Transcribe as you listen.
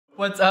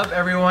What's up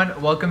everyone?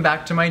 Welcome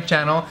back to my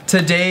channel.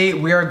 Today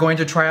we are going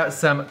to try out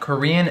some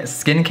Korean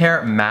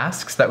skincare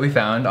masks that we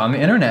found on the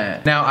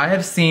internet. Now I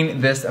have seen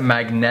this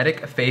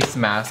magnetic face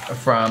mask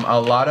from a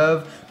lot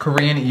of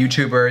Korean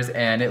YouTubers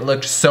and it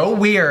looked so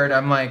weird.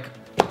 I'm like,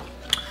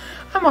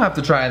 I'm gonna have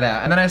to try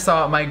that. And then I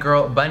saw my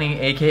girl Bunny,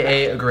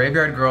 aka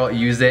Graveyard Girl,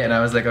 use it and I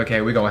was like,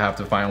 okay, we're gonna have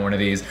to find one of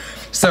these.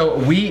 So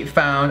we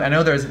found, I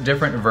know there's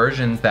different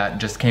versions that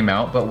just came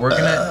out, but we're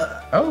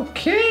gonna,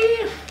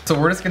 okay. So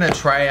we're just gonna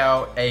try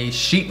out a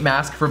sheet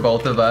mask for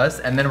both of us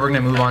and then we're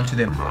gonna move on to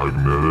the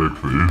magnetic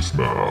face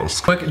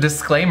mask. Quick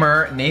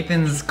disclaimer,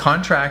 Nathan's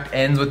contract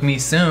ends with me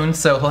soon,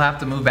 so he'll have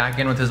to move back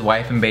in with his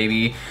wife and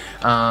baby.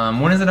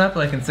 When is it up?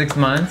 Like in 6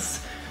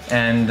 months?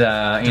 And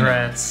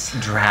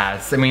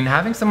drats. I mean,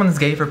 having someone that's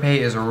gay for pay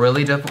is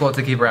really difficult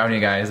to keep around you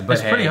guys, but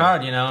it's pretty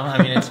hard, you know?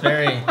 I mean, it's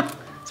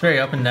very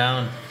up and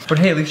down. But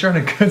hey, at least you're on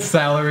a good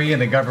salary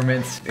and the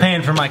government's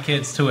paying for my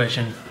kids'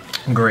 tuition.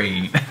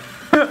 Great.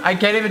 I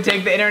can't even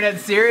take the internet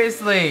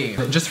seriously.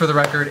 Just for the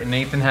record,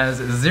 Nathan has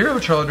 0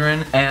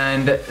 children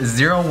and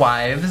 0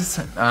 wives,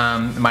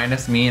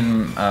 minus me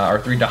and our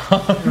 3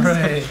 dogs.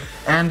 Right.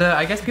 And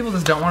I guess people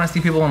just don't want to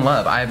see people in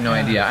love. I have no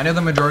idea. I know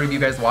the majority of you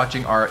guys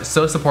watching are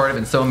so supportive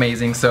and so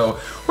amazing, so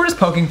we're just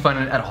poking fun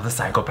at all the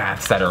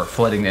psychopaths that are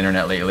flooding the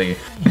internet lately.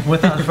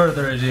 Without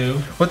further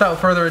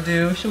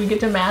ado, should we get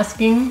to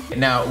masking?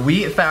 Now,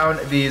 we found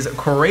these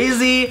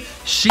crazy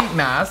sheet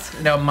masks.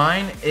 Now,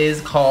 mine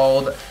is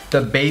called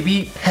the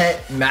Baby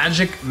Pet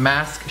Magic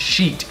Mask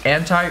Sheet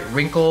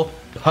Anti-Wrinkle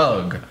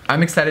Hug.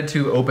 I'm excited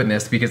to open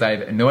this because I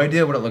have no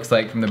idea what it looks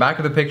like. From the back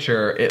of the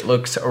picture, it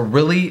looks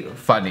really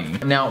funny.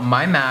 Now,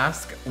 my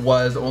mask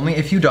was only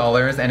a few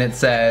dollars and it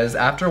says,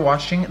 after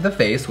washing the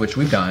face, which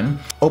we've done,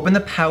 open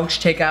the pouch,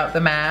 take out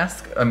the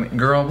mask.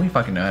 Girl, we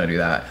fucking know how to do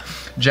that.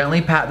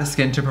 Gently pat the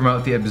skin to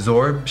promote the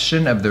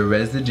absorption of the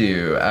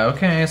residue.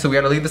 Okay, so we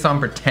gotta leave this on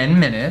for 10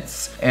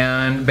 minutes.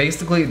 And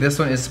basically this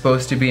one is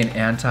supposed to be an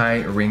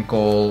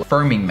anti-wrinkle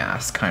firming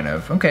mask, kind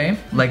of. Okay,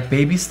 like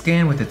baby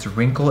skin with its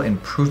wrinkle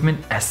improvement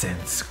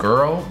essence.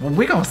 Girl, well,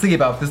 we gonna see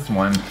about this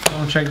one.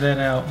 Go check that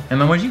out.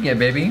 And then what'd you get,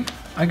 baby?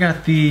 I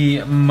got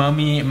the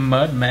Mummy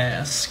Mud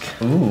Mask.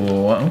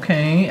 Ooh,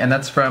 okay. And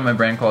that's from a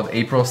brand called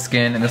April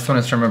Skin, and this one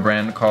is from a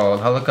brand called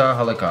Halika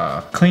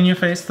Halika. Clean your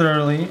face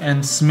thoroughly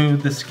and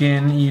smooth the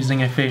skin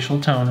using a facial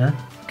toner.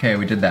 Okay,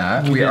 we did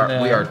that. We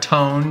are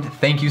toned.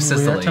 Thank you,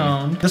 Cicely. We are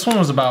toned. This one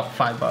was about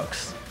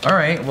 $5. All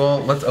right,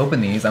 well, let's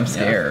open these. I'm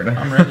scared. Yeah,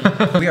 I'm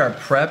ready. We are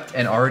prepped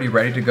and already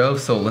ready to go,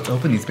 so let's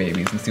open these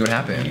babies and see what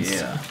happens.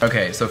 Yeah.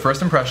 Okay, so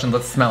first impression,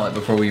 let's smell it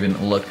before we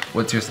even look.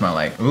 What's your smell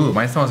like? Ooh,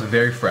 mine smells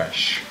very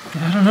fresh.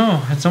 I don't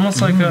know. It's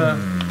almost like a,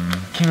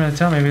 can't really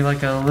tell, maybe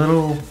like a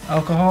little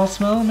alcohol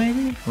smell,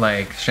 maybe?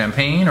 Like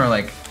champagne or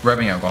like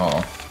rubbing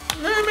alcohol?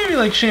 Maybe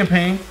like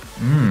champagne.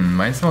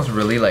 Mine smells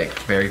really like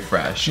very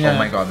fresh. Yeah. Oh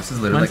my god, this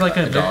is literally like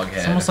a dog head.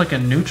 It's almost like a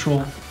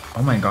neutral.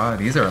 Oh my god,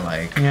 these are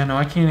like no,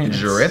 I can't.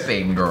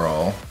 Dripping,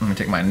 girl. I'm gonna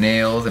take my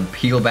nails and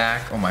peel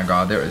back. Oh my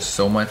god, there is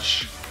so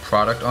much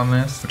product on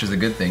this, which is a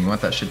good thing. You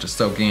want that shit to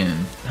soak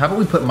in. How about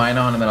we put mine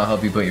on and then I'll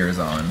help you put yours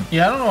on?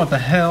 Yeah, I don't know what the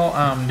hell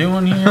I'm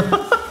doing here.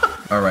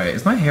 All right,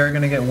 is my hair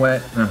gonna get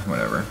wet?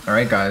 Whatever. All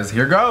right, guys,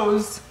 here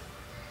goes.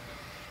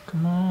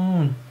 Come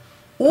on.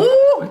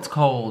 Ooh, it's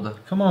cold.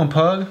 Come on,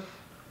 pug.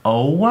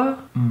 Oh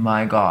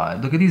my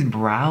god, look at these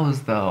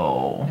brows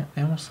though. Yeah,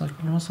 they almost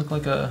look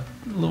like a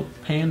little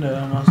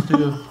panda almost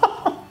too.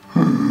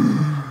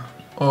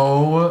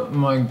 Oh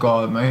my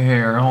god, my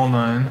hair, hold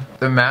on.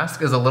 The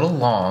mask is a little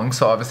long,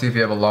 so obviously if you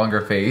have a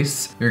longer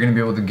face, you're gonna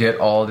be able to get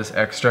all this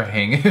extra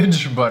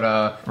hangage,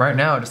 but right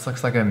now it just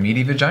looks like a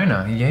meaty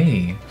vagina,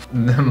 yay.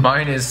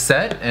 Mine is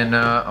set, and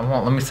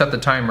let me set the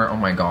timer. Oh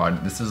my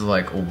god, this is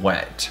like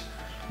wet.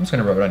 I'm just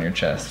gonna rub it on your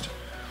chest.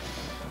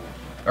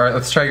 All right,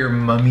 let's try your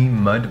Mummy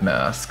Mud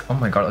Mask. Oh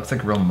my god, it looks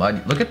like real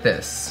mud. Look at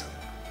this.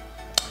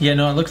 Yeah,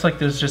 no, it looks like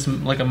there's just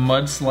like a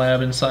mud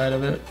slab inside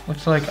of it.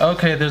 Looks like,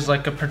 okay, there's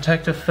like a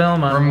protective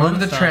film on Remove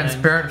the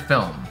transparent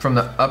film from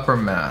the upper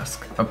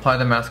mask. Apply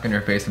the mask on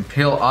your face and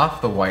peel off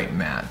the white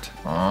mat.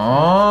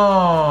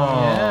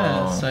 Oh.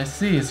 Yes, I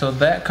see. So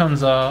that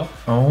comes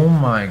off. Oh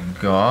my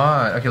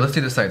god. Okay, let's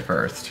do this side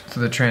first. So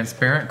the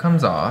transparent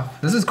comes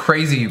off. This is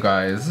crazy, you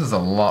guys. This is a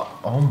lot.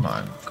 Oh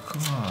my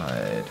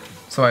god.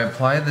 So I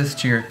apply this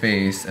to your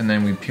face and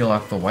then we peel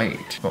off the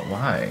white. But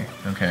why?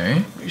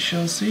 Okay. We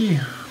shall see.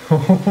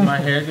 My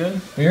hair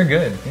good? You're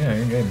good. Yeah,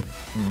 you're good.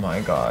 My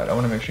god. I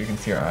want to make sure you can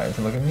see your eyes.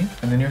 Look at me.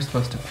 And then you're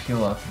supposed to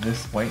peel off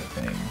this white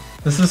thing.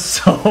 This is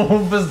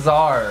so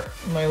bizarre.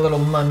 My little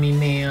mummy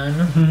man.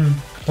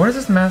 What is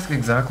this mask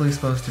exactly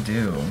supposed to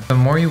do? The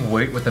more you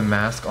wait with the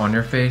mask on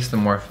your face, the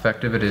more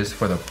effective it is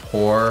for the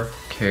pore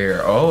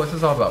care. Oh, this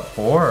is all about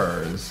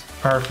pores.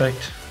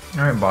 Perfect.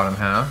 All right, bottom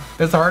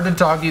half. It's hard to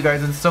talk, you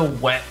guys. It's so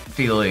wet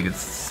feeling. It's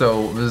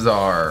so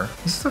bizarre.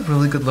 This is a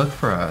really good look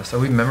for us. Are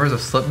we members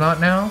of Slipknot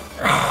now?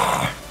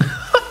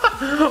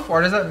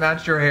 Or does that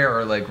match your hair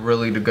or like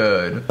really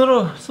good? It's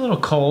a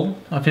little cold.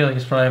 I feel like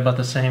it's probably about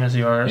the same as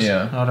yours.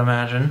 Yeah. I would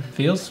imagine.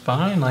 Feels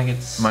fine, like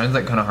it's... Mine's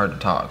like kind of hard to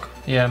talk.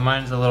 Yeah,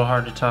 mine's a little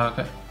hard to talk.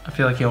 I I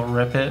feel like you'll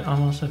rip it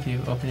almost if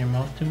you open your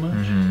mouth too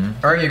much.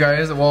 All right, you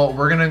guys. Well,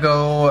 we're gonna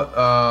go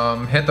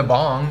hit the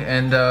bong,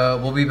 and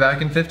we'll be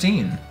back in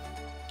 15.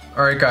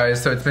 All right,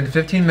 guys. So it's been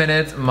 15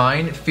 minutes.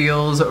 Mine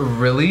feels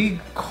really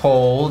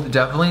cold.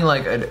 Definitely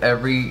like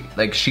every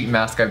like sheet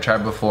mask I've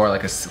tried before,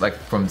 like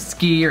from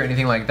Ski or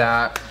anything like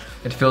that.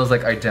 It feels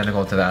like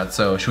identical to that.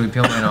 So should we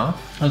peel mine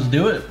off? Let's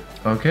do it.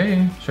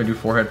 Okay. Should I do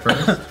forehead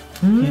first?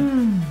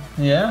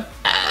 Yeah.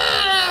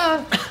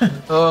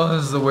 Oh,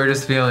 this is the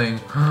weirdest feeling.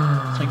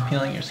 It's like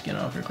peeling your skin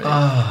off your face.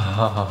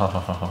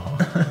 Oh.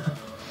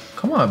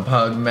 Come on,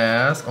 pug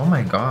mask. Oh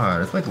my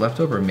god, it's like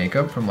leftover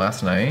makeup from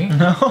last night.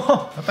 No.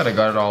 I thought I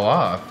got it all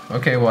off.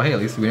 Okay, well, hey, at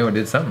least we know it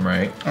did something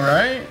right. All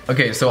right.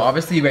 Okay, so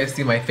obviously you guys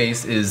see my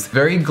face is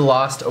very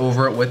glossed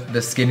over with the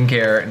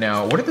skincare.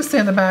 Now, what did this say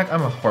on the back?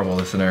 I'm a horrible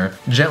listener.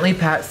 Gently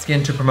pat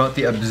skin to promote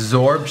the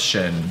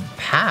absorption.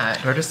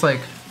 Pat? Or just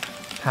like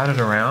pat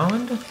it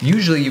around?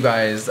 Usually you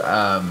guys,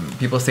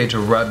 people say to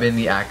rub in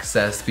the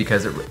excess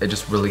because it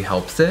just really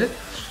helps it.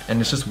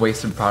 And it's just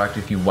wasted product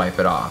if you wipe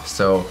it off.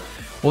 So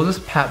we'll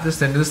just pat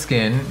this into the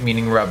skin,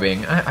 meaning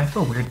rubbing. I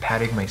feel weird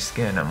patting my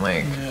skin. I'm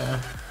like,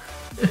 yeah.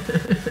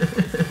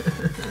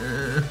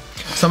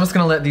 So I'm just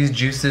gonna let these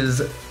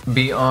juices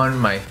be on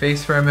my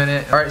face for a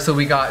minute. All right, so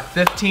we got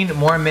 15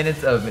 more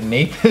minutes of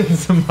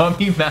Nathan's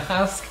mummy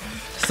mask.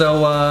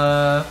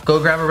 So go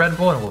grab a Red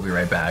Bull and we'll be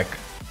right back.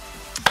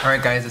 All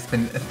right, guys, it's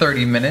been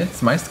 30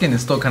 minutes. My skin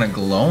is still kind of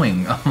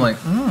glowing. I'm like,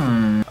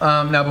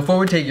 now before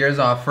we take yours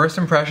off, first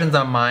impressions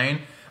on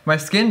mine, my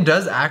skin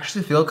does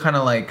actually feel kind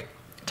of like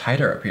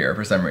tighter up here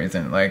for some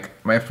reason. Like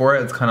my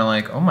forehead's kind of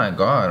like, oh my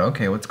god,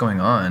 okay, what's going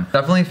on?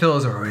 Definitely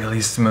feels really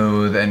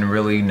smooth and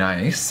really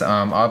nice.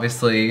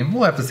 Obviously,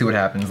 we'll have to see what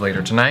happens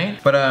later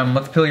tonight. But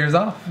let's peel yours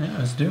off. Yeah,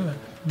 let's do it.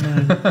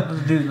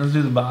 Let's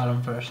do the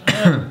bottom first.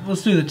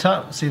 Let's do the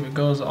top. See if it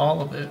goes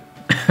all of it.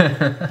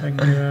 I can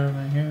get it out of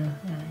my hair.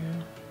 There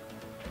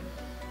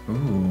we go.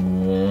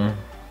 Ooh.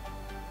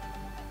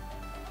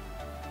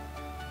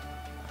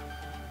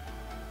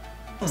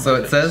 So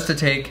it says to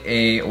take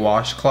a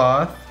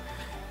washcloth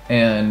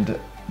and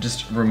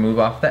just remove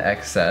off the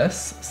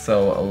excess.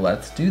 So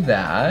let's do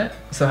that.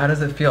 So how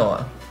does it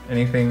feel?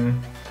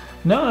 Anything?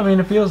 No, I mean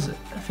it feels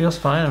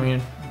fine. I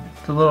mean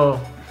it's a little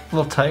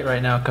tight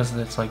right now because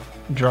it's like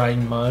dried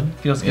mud.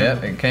 Feels good.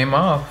 Yeah, it came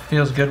off.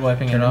 Feels good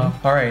wiping it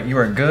off. All right, you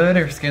are good.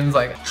 Her skin's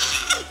like.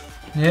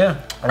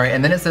 Yeah. All right,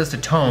 and then it says to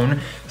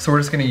tone, so we're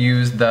just gonna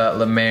use the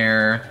La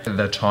Mer,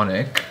 the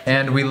tonic.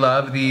 And we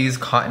love these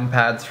cotton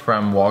pads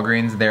from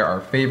Walgreens. They're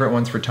our favorite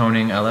ones for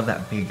toning. I love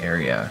that big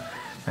area.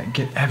 Right,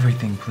 get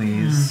everything,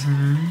 please.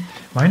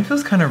 Mine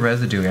feels kind of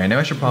residuey. I know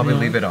I should probably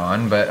leave it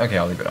on, but okay,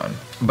 I'll leave it on.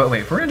 But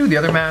wait, if we're gonna do the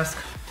other mask,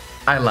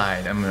 I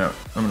lied. I'm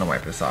gonna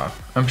wipe this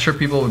off. I'm sure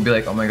people would be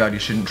like, oh my god, you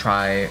shouldn't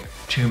try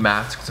 2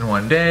 masks in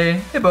one day.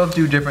 They both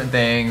do different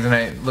things, and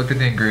I looked at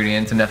the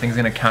ingredients, and nothing's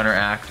gonna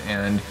counteract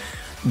and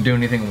do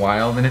anything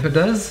wild, and if it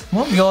does,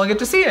 well, you all get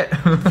to see it.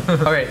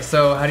 All right,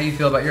 so how do you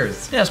feel about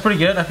yours? Yeah, it's pretty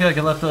good. I feel like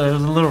it was a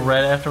little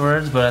red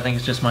afterwards, but I think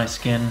it's just my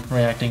skin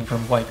reacting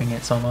from wiping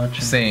it so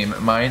much. Same,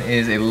 mine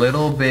is a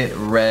little bit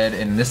red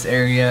in this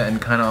area and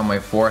kind of on my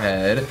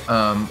forehead,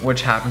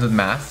 which happens with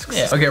masks.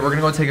 Yeah. Okay, we're gonna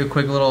go take a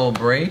quick little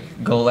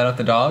break, go let out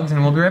the dogs,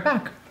 and we'll be right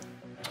back.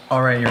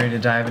 All right, you ready to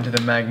dive into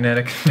the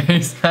magnetic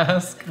face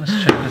mask?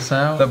 Let's check this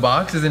out. The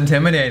box is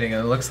intimidating.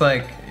 It looks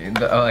like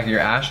your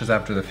ashes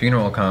after the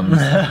funeral comes.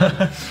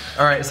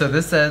 All right, so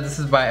this says this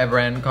is by a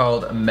brand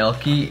called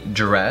Milky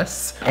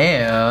Dress,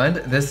 and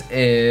this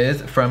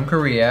is from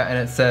Korea, and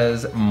it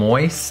says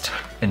moist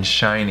and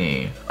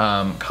shiny,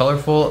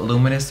 colorful,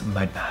 luminous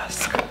mud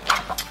mask.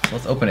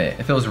 Let's open it.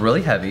 It feels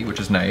really heavy,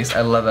 which is nice.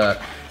 I love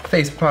a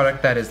face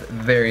product that is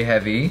very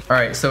heavy. All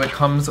right, so it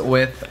comes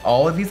with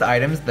all of these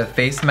items, the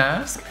face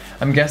mask.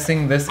 I'm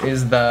guessing this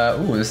is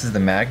the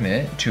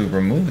magnet to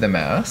remove the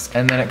mask.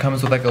 And then it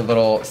comes with like a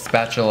little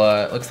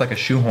spatula, it looks like a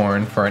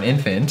shoehorn for an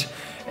infant.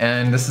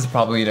 And this is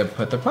probably to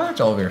put the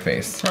product all over your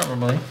face.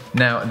 Probably.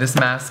 Now, this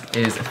mask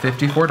is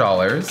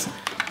 $54.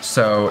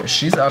 So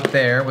she's up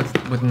there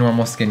with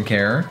normal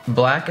skincare.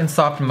 Black and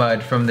soft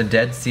mud from the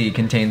Dead Sea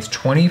contains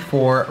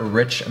 24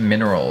 rich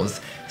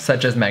minerals,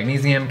 such as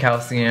magnesium,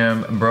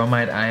 calcium,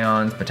 bromide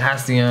ions,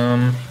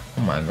 potassium.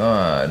 Oh my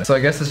god. So I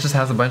guess this just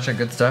has a bunch of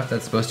good stuff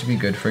that's supposed to be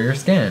good for your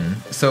skin.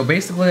 So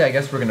basically, I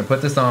guess we're gonna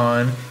put this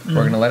on,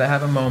 we're gonna let it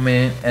have a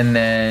moment, and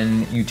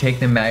then you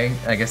take the magnet,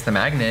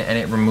 and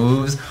it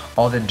removes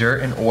all the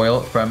dirt and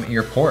oil from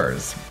your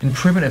pores.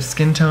 Improvement of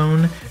skin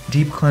tone,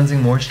 deep cleansing,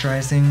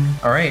 moisturizing.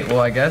 All right, well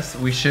I guess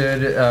we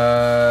should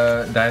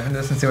dive into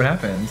this and see what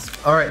happens.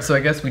 All right, so I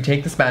guess we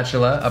take the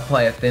spatula,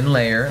 apply a thin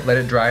layer, let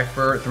it dry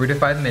for 3 to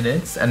 5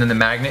 minutes, and then the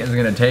magnet is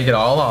gonna take it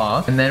all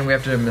off, and then we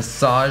have to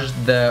massage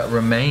the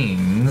remainder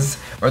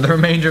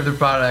of the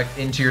product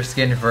into your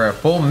skin for a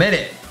full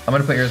minute. I'm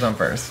gonna put yours on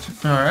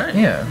first. All right.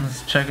 Yeah.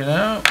 Let's check it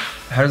out.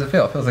 How does it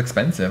feel? It feels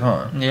expensive,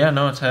 huh? Yeah,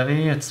 no, it's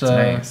heavy. It's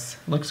nice.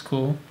 Looks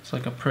cool. It's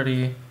like a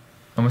pretty...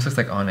 Almost looks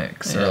like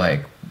onyx or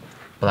like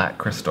black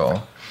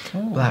crystal.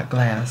 Ooh. Black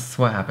glass.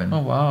 What happened? Oh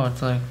wow,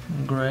 it's like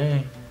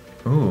gray.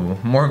 Ooh,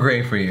 more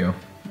gray for you.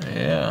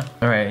 Yeah.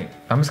 All right,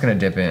 I'm just gonna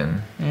dip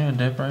in. Yeah,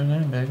 dip right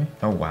in, baby.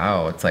 Oh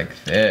wow, it's like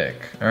thick.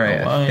 All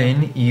right, Oh, wow, a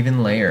thin,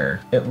 even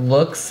layer. It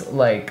looks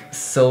like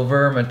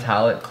silver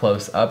metallic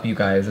close up, you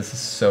guys. This is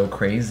so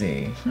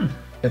crazy.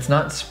 It's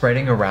not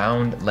spreading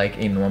around like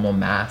a normal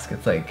mask.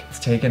 It's like, it's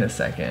taking a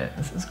second.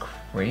 This is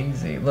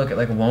crazy. Look, it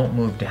like won't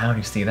move down.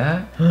 You see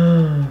that?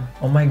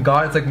 Oh my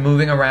God, it's like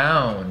moving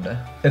around.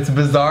 It's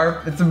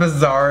bizarre. It's a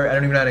bizarre, I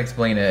don't even know how to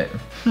explain it.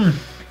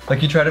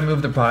 Like you try to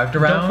move the product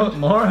around. Don't put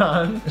more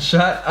on.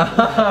 Shut up.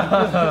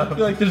 I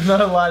feel like there's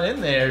not a lot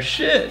in there.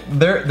 Shit.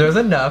 There's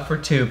enough for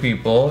 2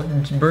 people.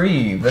 Just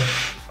breathe.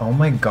 Oh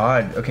my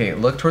God. Okay,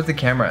 look towards the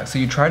camera. So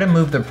you try to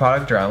move the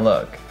product around,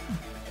 look.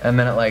 And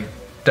then it like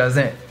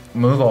doesn't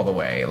move all the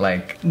way.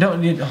 Like, Why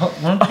don't you?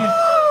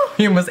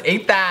 you almost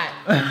ate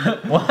that.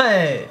 What?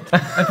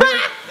 I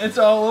think it's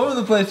all over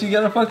the place. You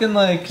gotta fucking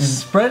like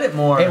spread it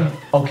more.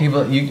 Okay,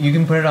 but you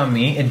can put it on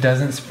me. It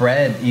doesn't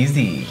spread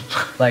easy.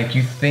 Like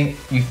you think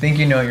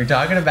you know what you're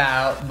talking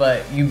about,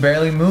 but you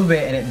barely move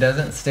it and it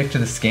doesn't stick to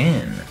the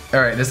skin. All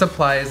right, this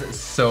applies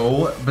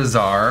so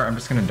bizarre. I'm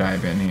just gonna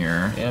dive in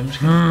here. Yeah, I'm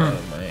just gonna put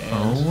it in my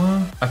hands.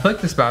 Oh, I feel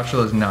like the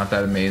spatula is not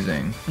that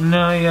amazing.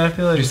 No, yeah, I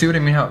feel like. Do you see what I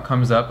mean? How it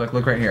comes up? Like,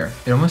 look right here.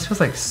 It almost feels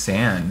like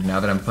sand now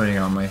that I'm putting it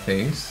on my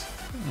face.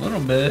 A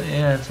little bit,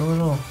 yeah, it's a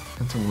little.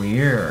 It's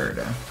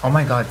weird. Oh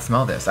my God,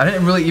 smell this. I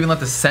didn't really even let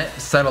the scent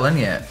settle in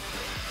yet.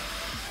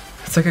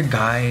 It's like a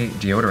guy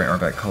deodorant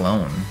or like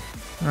cologne.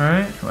 All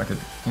right.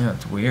 Yeah,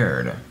 it's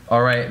weird.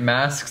 All right,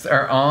 masks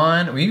are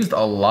on. We used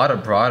a lot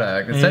of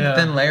product. It said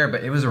thin layer,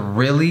 but it was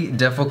really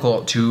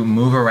difficult to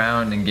move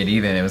around and get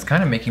even. It was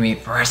kind of making me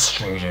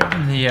frustrated.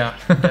 Yeah,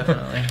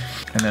 definitely.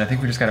 And then I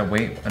think we just gotta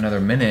wait another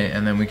minute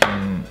and then we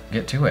can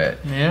get to it.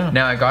 Yeah.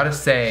 Now I gotta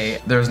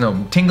say, there's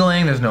no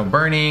tingling, there's no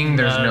burning,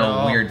 there's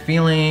no weird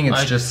feeling.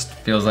 It just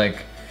feels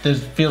like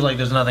feels like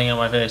there's nothing on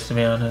my face, to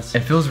be honest.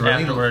 it feels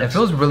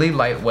really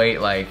lightweight,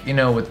 like, you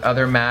know, with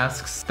other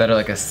masks that are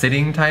like a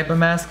sitting type of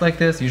mask like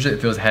this, usually it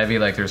feels heavy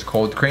like there's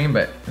cold cream,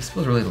 but this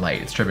feels really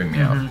light. It's tripping me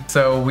out.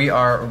 So we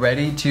are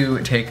ready to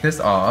take this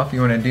off.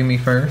 You wanna do me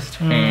first?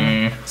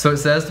 So it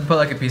says to put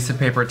like a piece of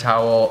paper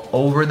towel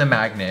over the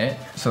magnet.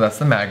 So that's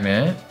the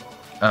magnet.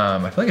 I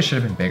feel like it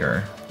should have been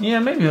bigger. Yeah,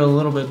 maybe a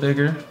little bit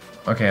bigger.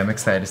 Okay, I'm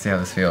excited to see how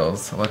this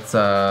feels. Let's,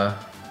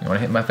 you wanna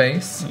hit my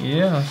face?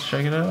 Yeah, let's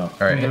check it out.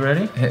 All right, you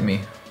ready? Hit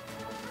me.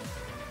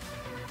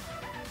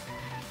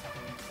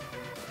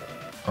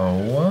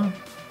 Oh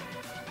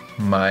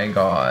my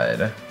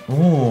God.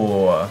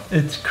 Ooh.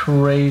 It's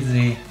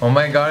crazy. Oh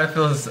my God, it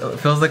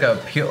feels like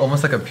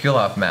almost like a peel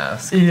off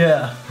mask.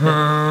 Yeah.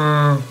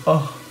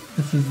 Oh,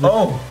 this is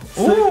the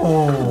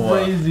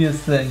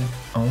craziest thing.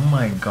 Oh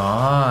my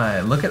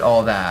God, look at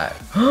all that.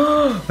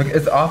 Look,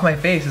 it's off my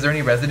face. Is there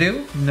any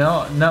residue?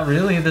 No, not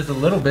really. There's a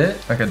little bit.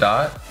 Like a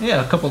dot?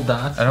 Yeah, a couple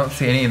dots. I don't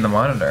see any in the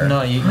monitor.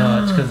 No,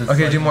 it's because it's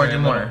okay, like do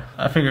more.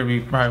 I figured we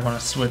probably want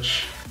to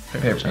switch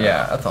paper towel.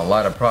 Yeah, that's a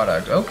lot of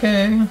product.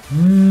 Okay.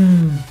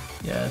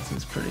 Yeah, this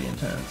is pretty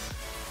intense.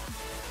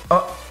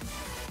 Oh.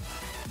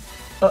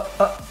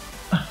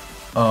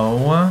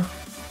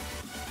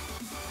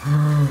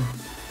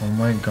 Oh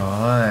my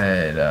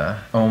God.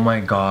 Oh my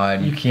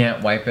God, you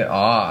can't wipe it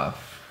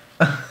off.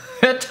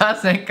 It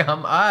doesn't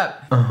come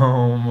up.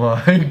 Oh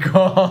my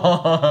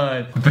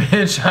God.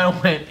 Bitch, I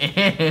went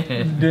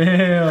in.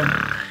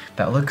 Damn.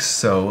 That looks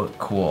so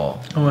cool.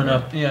 I went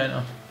up. Yeah, I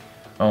know.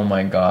 Oh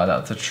my God,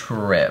 that's a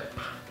trip.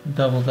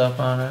 Doubled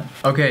up on it.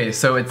 Okay,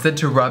 so it said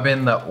to rub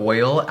in the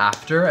oil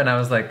after, and I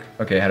was like,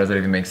 okay, how does that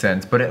even make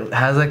sense? But it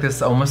has like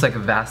this almost like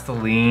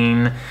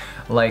Vaseline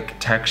like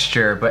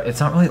texture, but it's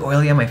not really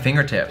oily on my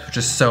fingertips, which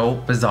is so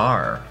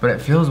bizarre. But it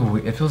feels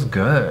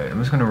good. I'm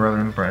just gonna rub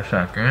it in for a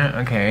second.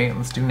 Okay,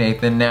 let's do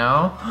Nathan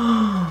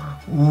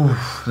now.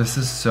 Oof, this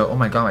is so, oh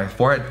my God, my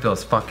forehead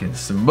feels fucking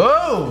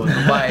smooth.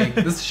 Like,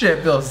 this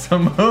shit feels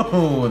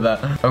smooth.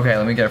 Okay,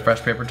 let me get a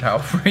fresh paper towel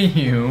for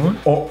you.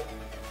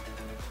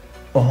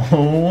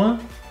 Oh,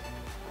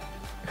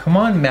 come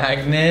on,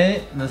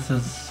 magnet. This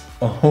is,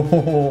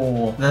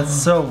 that's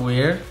so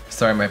weird.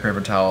 Sorry, my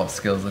paper towel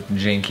skills look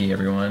janky,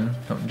 everyone.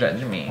 Don't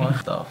judge me.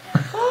 What the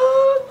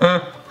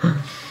fuck?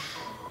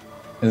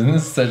 Isn't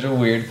this such a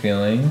weird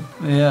feeling?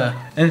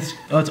 Yeah, and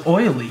it's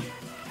oily.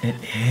 It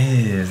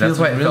is. That's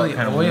why it really felt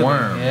kind of oily.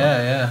 warm.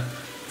 Yeah.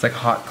 It's like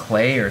hot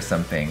clay or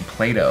something,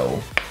 Play-Doh.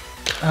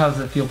 How does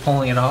it feel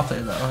pulling it off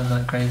there though? Isn't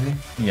that crazy?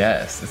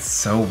 Yes, it's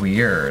so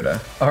weird.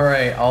 All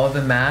right, all of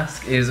the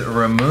mask is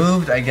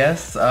removed, I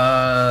guess.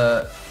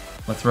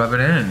 Let's rub it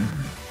in.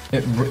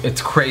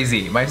 It's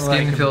crazy. My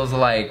skin feels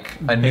like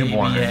a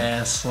newborn.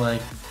 Yes,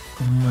 like.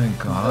 Oh my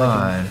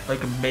God.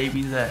 Like a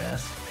baby's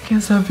ass. I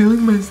can't stop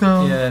feeling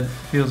myself. Yeah, it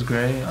feels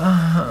great.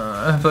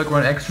 I feel like we're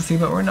on ecstasy,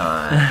 but we're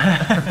not.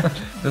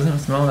 Doesn't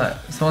smell that.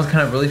 It smells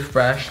kind of really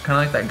fresh, kind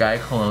of like that guy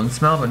cologne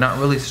smell, but not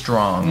really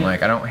strong. Yeah.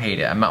 Like, I don't hate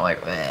it. I'm not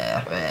like,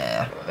 bleh,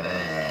 bleh,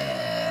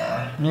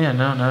 bleh. Yeah,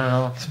 no, not at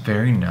all. It's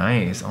very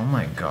nice. Oh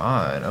my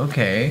God.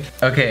 Okay.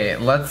 Okay,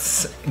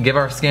 let's give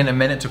our skin a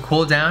minute to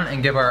cool down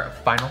and give our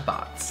final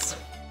thoughts.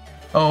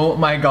 Oh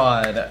my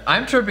god.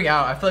 I'm tripping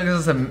out. I feel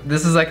like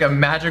this is like a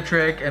magic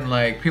trick and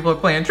like people are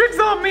playing tricks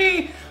on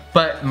me.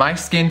 But my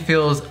skin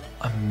feels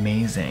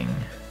amazing.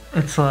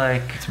 It's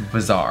like... It's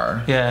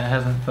bizarre. Yeah, it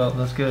hasn't felt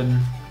this good in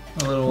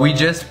a little while. We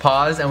just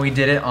paused and we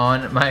did it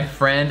on my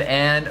friend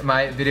and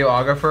my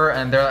videographer,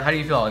 and they're like, how do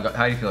you feel?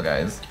 How do you feel,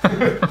 guys?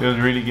 It was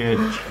really good.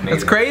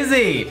 It's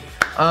crazy.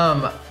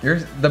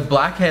 The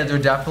blackheads are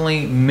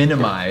definitely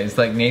minimized.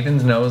 Like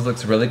Nathan's nose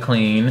looks really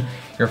clean.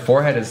 Your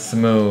forehead is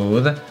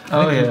smooth.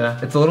 Oh yeah.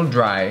 It's a little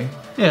dry.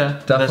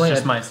 Yeah, Definitely that's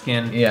just my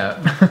skin.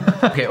 Yeah.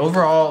 Okay,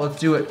 overall, let's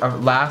do it.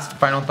 Last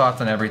final thoughts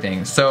on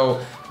everything.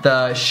 So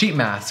the sheet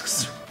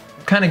masks,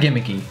 kind of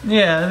gimmicky.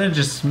 Yeah, they're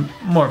just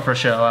more for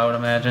show, I would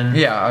imagine.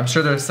 Yeah, I'm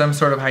sure there's some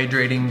sort of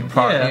hydrating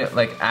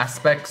like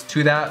aspects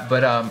to that,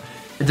 but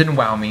it didn't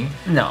wow me.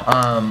 No.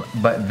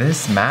 But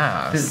this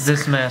mask.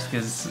 This mask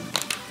is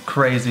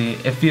crazy.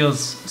 It feels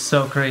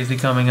so crazy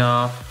coming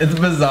off. It's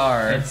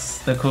bizarre. It's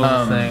the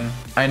coolest thing.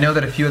 I know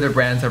that a few other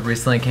brands have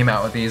recently came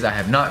out with these. I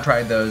have not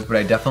tried those, but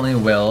I definitely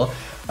will.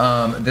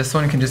 This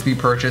one can just be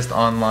purchased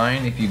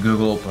online if you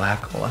Google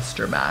black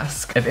luster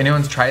mask. If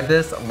anyone's tried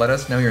this, let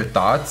us know your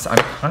thoughts. I'm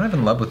kind of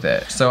in love with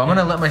it. So I'm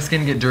gonna let my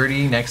skin get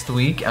dirty next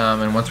week,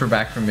 and once we're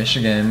back from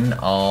Michigan,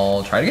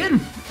 I'll try it again.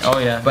 Oh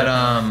yeah. But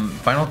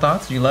final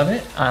thoughts, do you love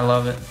it? I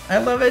love it. I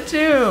love it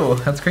too.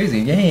 That's crazy,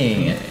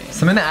 yay.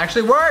 Something that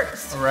actually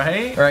works.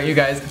 Right? All right, you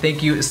guys,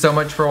 thank you so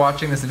much for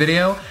watching this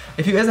video.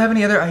 If you guys have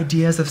any other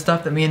ideas of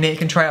stuff that me and Nate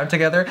can try out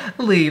together,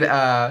 leave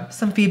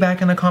some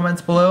feedback in the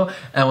comments below,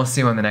 and we'll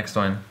see you on the next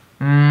one.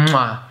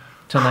 Mwah.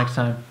 Till next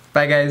time.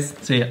 Bye, guys.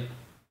 See ya.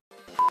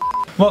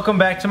 Welcome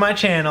back to my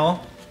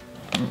channel.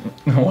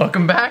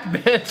 Welcome back,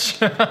 bitch.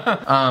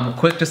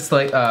 Quick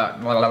display.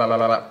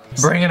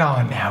 Bring it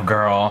on now,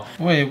 girl.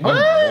 Wait, what?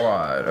 Oh,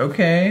 God.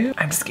 Okay.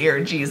 I'm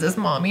scared. Jesus,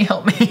 mommy,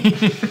 help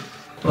me.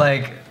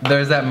 Like,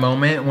 there's that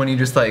moment when you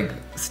just like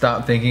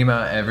stop thinking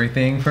about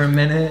everything for a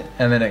minute,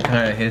 and then it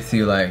kind of hits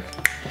you like,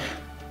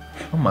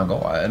 oh my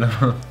God.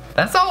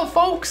 That's all,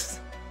 folks.